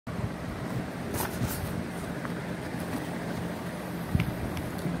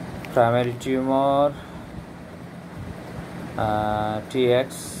primary tumor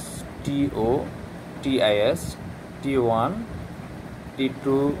TX, TO, TIS, T1,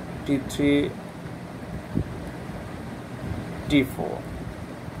 T2, T3, T4.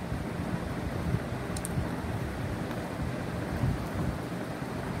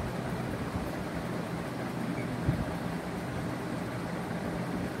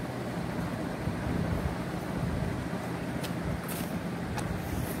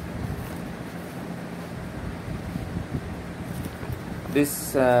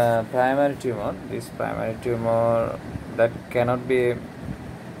 This primary tumor that cannot be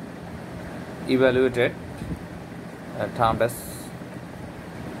evaluated termed as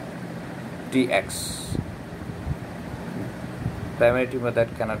TX. Primary tumor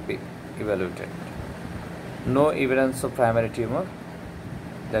that cannot be evaluated. No evidence of primary tumor,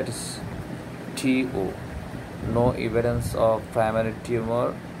 that is TO. No evidence of primary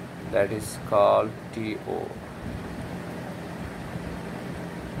tumor, that is called TO.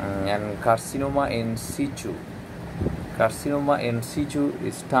 And carcinoma in situ. Carcinoma in situ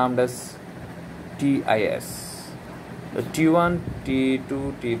is termed as TIS. The T1,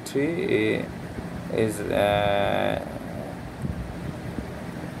 T2, T3 is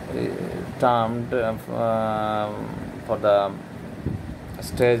termed for the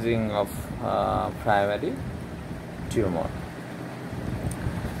staging of primary tumor.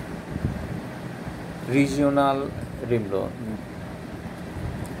 Regional lymph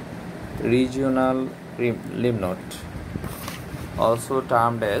node, also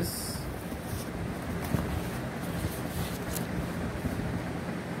termed as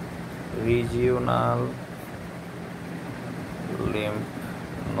regional lymph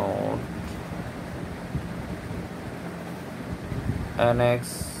node,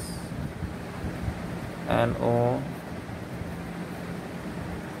 NX, NO,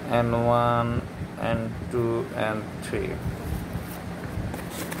 N1, N2, and 3.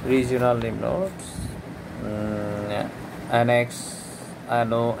 Regional lymph nodes, NX,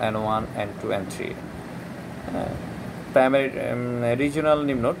 NO, N1, N2, and 3. Primary regional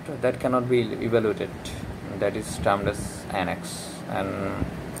lymph node that cannot be evaluated, that is termed as NX. And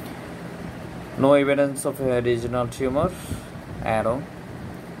no evidence of a regional tumor, NO,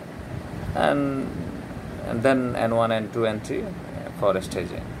 and then N1, N2, and 3 for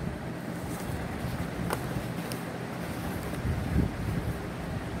staging.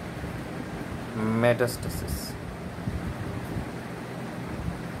 Metastasis.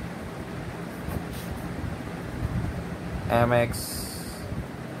 MX,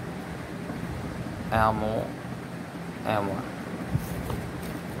 MO, M1.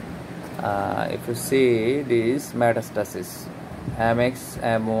 If you see this metastasis, MX,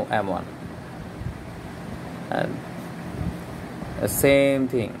 MO, M1, and the same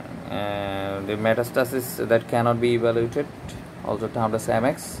thing. The metastasis that cannot be evaluated, also termed as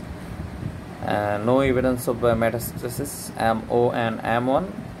MX. No evidence of metastasis, MO and M1,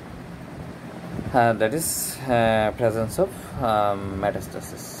 that is presence of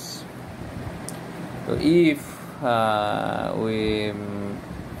metastasis. So if we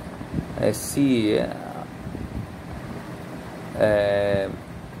see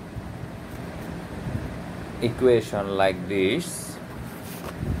equation like this,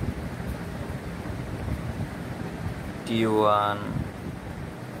 T1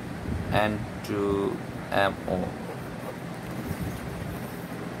 and to MO,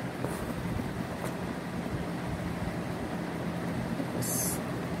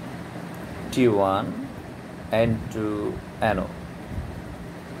 T1 and to NO,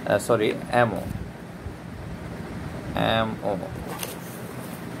 MO,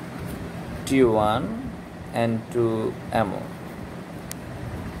 T1 and to MO.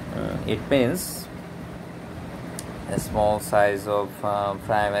 It means a small size of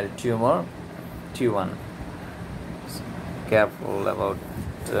primary tumor, T1. Careful about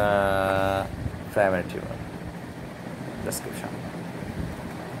primary tumor description.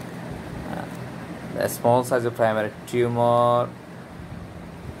 A small size of primary tumor,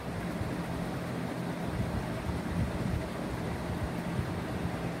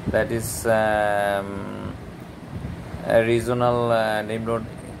 that is a regional lymph node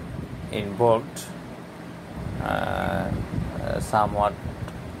involved, somewhat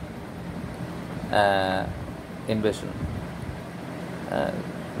invasion,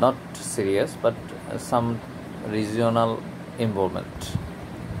 not serious, but some regional involvement,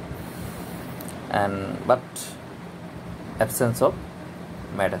 but absence of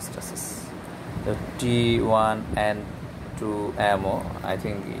metastasis. The T1 and 2 MO, I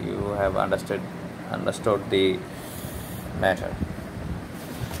think you have understood the matter.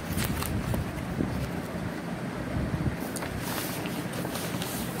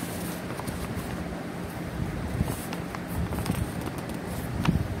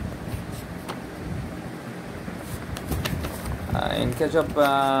 In case of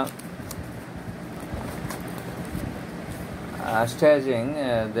staging,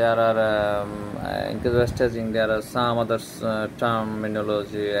 there are in case of staging there are some other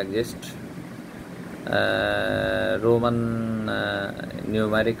terminology exist. Roman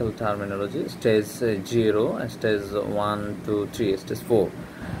numerical terminology: stage 0, stage 1, 2, 3, stage 4.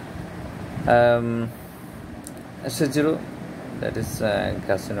 Stage 0, that is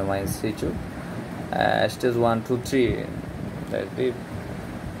carcinoma in situ. Stage 1, 2, 3, that is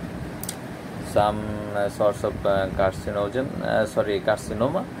some sorts of carcinoma,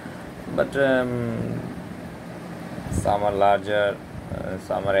 but some are larger,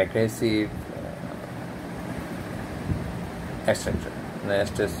 some are aggressive, etc.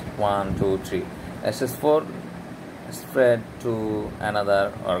 Stage 1, 2, 3. Stage 4 spread to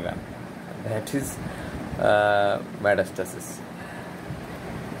another organ, that is metastasis.